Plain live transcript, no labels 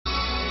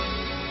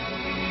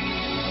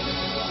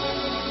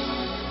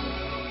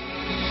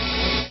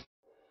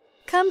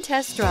Come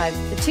test drive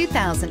the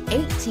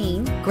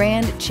 2018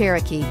 Grand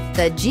Cherokee.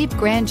 The Jeep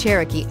Grand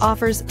Cherokee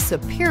offers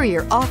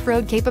superior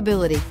off-road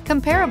capability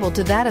comparable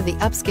to that of the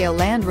upscale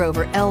Land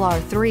Rover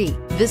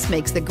LR3. This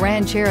makes the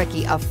Grand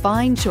Cherokee a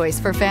fine choice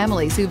for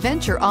families who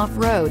venture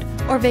off-road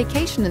or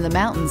vacation in the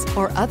mountains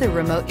or other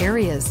remote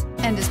areas,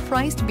 and is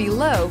priced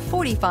below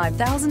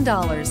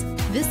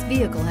 $45,000. This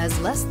vehicle has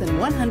less than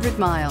 100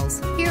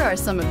 miles. Here are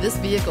some of this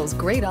vehicle's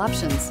great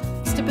options: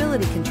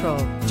 stability control,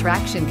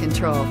 traction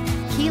control,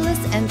 keyless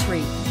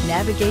entry,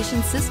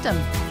 navigation system,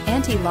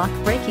 anti-lock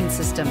braking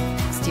system,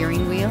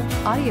 steering wheel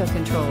audio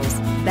controls,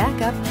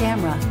 backup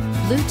camera,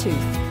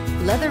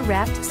 Bluetooth,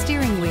 leather-wrapped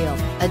steering wheel,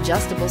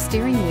 adjustable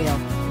steering wheel.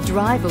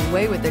 Drive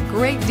away with a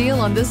great deal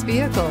on this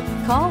vehicle.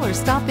 Call or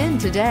stop in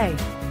today.